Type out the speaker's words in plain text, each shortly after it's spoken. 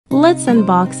let's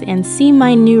unbox and see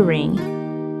my new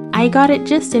ring. I got it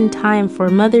just in time for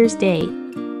Mother's Day.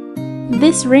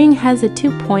 This ring has a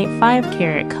 2.5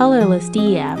 carat colorless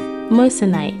DF,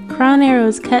 Moissanite, crown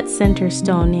arrows cut center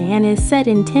stone and is set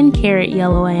in 10 karat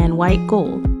yellow and white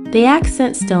gold. The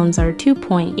accent stones are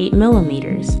 2.8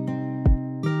 millimeters.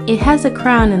 It has a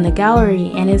crown in the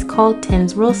gallery and is called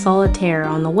Royal Solitaire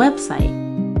on the website.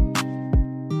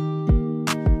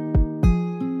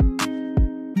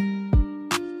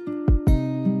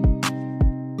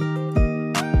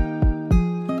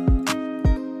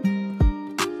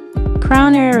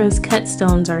 Crown arrows cut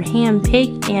stones are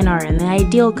hand-picked and are in the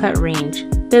ideal cut range.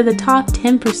 They're the top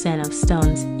 10% of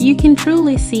stones. You can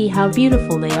truly see how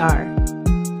beautiful they are.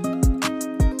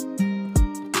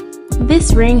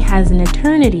 This ring has an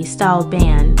eternity-style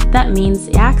band. That means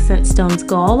the accent stones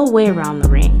go all the way around the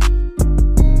ring.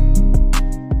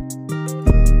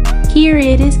 Here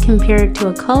it is compared to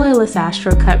a colorless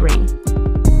astro cut ring.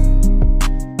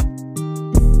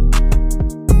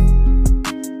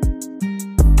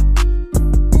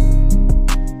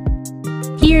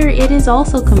 Here it is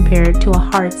also compared to a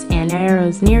hearts and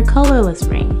arrows near colorless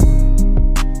ring.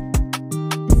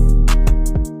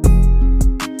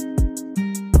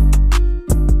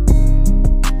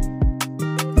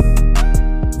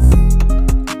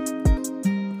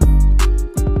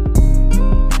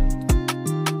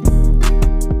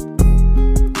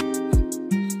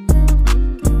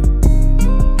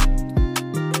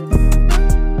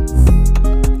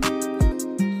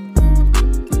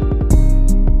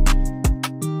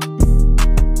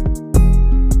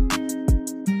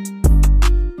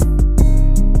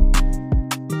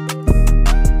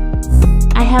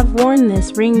 I have worn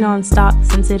this ring non-stop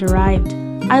since it arrived.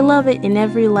 I love it in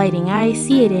every lighting I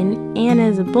see it in, and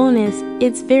as a bonus,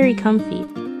 it's very comfy.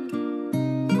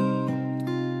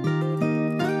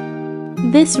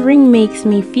 This ring makes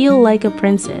me feel like a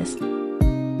princess.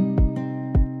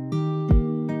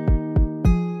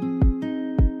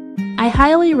 I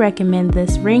highly recommend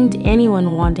this ring to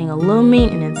anyone wanting a low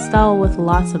maintenance style with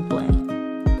lots of bling.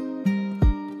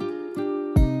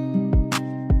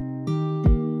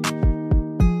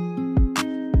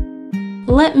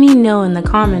 Let me know in the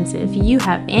comments if you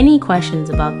have any questions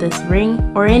about this ring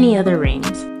or any other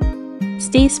rings.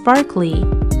 Stay sparkly!